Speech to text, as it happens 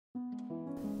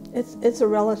It's a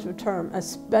relative term,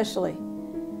 especially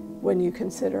when you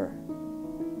consider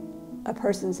a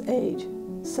person's age.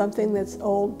 Something that's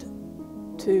old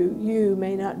to you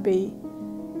may not be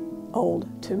old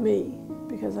to me,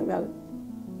 because I've got a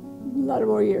lot of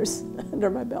more years under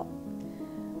my belt.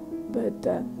 But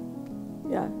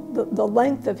yeah, the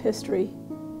length of history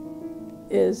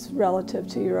is relative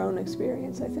to your own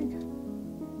experience, I think.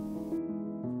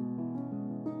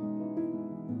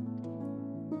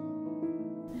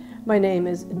 My name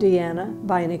is Deanna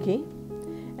Beinecke,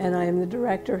 and I am the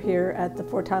director here at the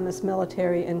Fort Thomas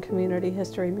Military and Community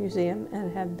History Museum,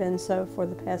 and have been so for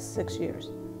the past 6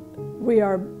 years. We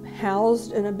are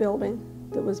housed in a building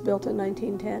that was built in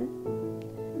 1910.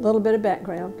 A little bit of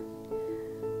background.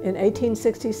 In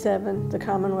 1867, the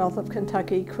Commonwealth of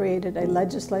Kentucky created a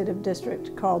legislative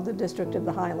district called the District of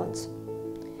the Highlands.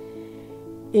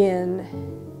 In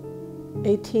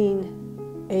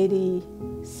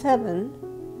 1887,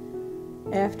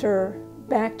 after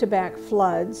back-to-back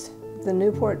floods, the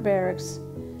Newport Barracks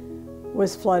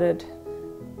was flooded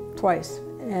twice,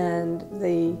 and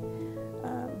the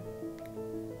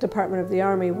Department of the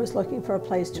Army was looking for a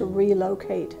place to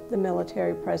relocate the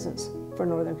military presence for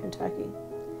northern Kentucky.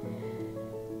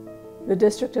 The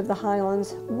District of the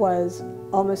Highlands was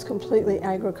almost completely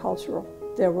agricultural.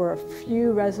 There were a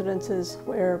few residences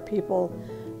where people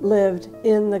lived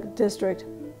in the district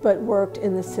but worked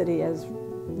in the city as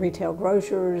retail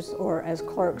grocers or as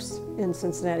clerks in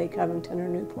Cincinnati, Covington, or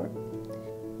Newport.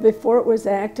 Before it was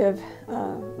active,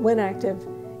 when active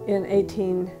in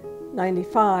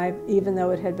 1895, even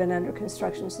though it had been under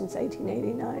construction since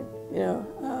 1889. You know,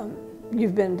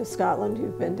 you've been to Scotland,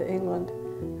 you've been to England.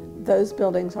 Those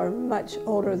buildings are much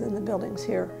older than the buildings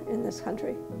here in this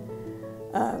country.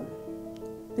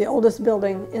 The oldest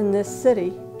building in this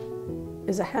city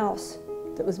is a house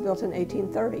that was built in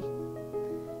 1830,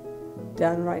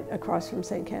 down right across from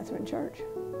St. Catherine Church.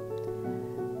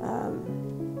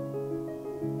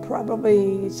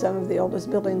 Probably some of the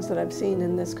oldest buildings that I've seen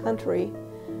in this country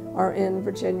are in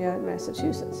Virginia and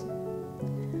Massachusetts.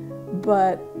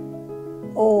 But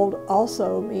old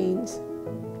also means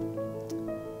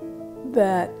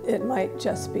that it might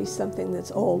just be something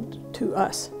that's old to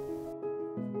us.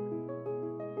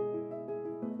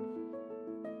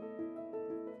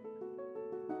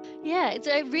 Yeah,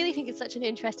 I really think it's such an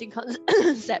interesting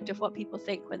concept of what people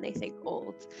think when they think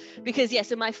old. Because yeah,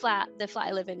 so my flat, the flat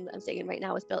I live in, I'm staying in right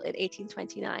now, was built in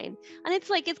 1829. And it's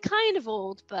like, it's kind of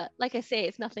old, but like I say,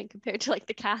 it's nothing compared to like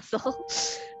the castle.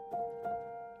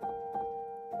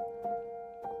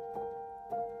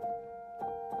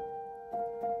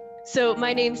 So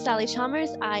my name's Sally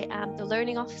Chalmers. I am the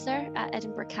learning officer at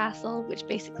Edinburgh Castle, which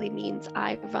basically means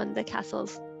I run the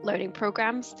castle's learning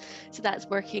programs. So that's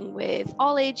working with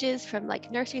all ages, from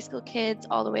like nursery school kids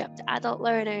all the way up to adult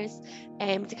learners,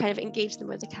 to kind of engage them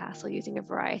with the castle using a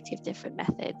variety of different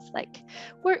methods, like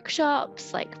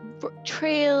workshops, like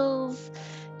trails,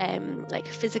 like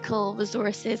physical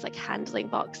resources, like handling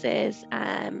boxes,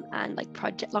 and like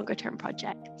longer term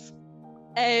projects.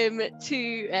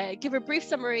 To give a brief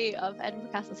summary of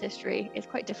Edinburgh Castle's history is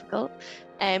quite difficult,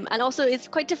 and also it's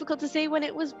quite difficult to say when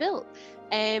it was built.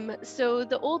 So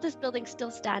the oldest building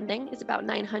still standing is about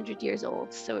 900 years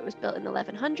old, so it was built in the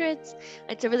 1100s.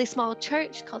 It's a really small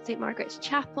church called St. Margaret's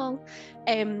Chapel,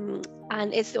 and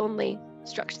it's the only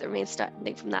structure that remains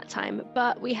standing from that time.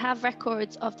 But we have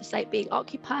records of the site being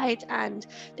occupied and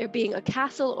there being a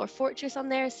castle or fortress on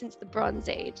there since the Bronze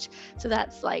Age. So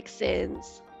that's like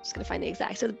since, just going to find the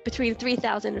exact, so between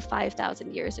 3,000 and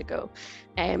 5,000 years ago.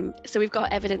 So we've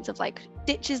got evidence of like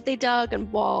ditches they dug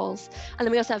and walls, and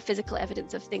then we also have physical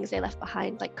evidence of things they left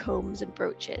behind, like combs and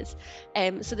brooches.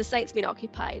 So the site's been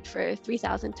occupied for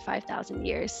 3,000 to 5,000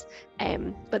 years,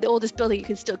 but the oldest building you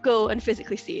can still go and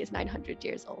physically see is 900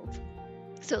 years old.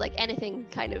 So like anything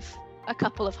kind of a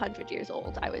couple of 100 years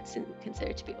old, I would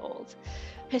consider to be old.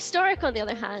 Historic, on the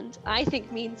other hand, I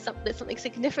think means that something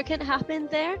significant happened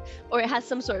there, or it has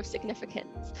some sort of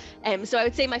significance. So I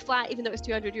would say my flat, even though it's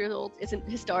 200 years old, isn't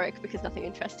historic because nothing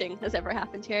interesting has ever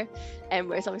happened here.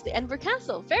 Whereas obviously Edinburgh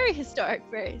Castle, very historic,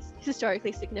 very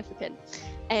historically significant.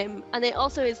 And it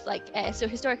also is like, so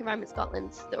Historic Environment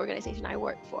Scotland, the organisation I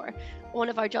work for, one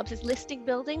of our jobs is listing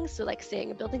buildings. So like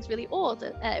saying a building's really old,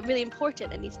 really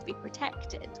important, and needs to be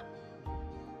protected.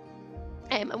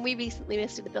 And we recently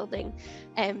listed the building.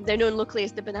 They're known locally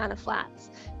as the Banana Flats.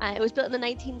 It was built in the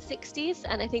 1960s,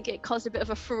 and I think it caused a bit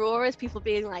of a furore as people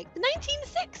being like, the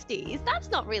 1960s?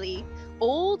 That's not really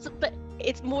old, but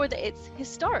it's more that it's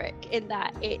historic in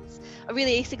that it's a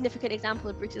really significant example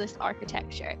of brutalist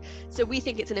architecture. So we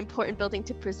think it's an important building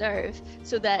to preserve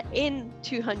so that in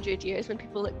 200 years, when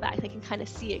people look back, they can kind of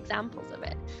see examples of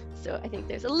it. So I think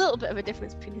there's a little bit of a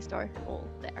difference between historic and old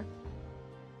there.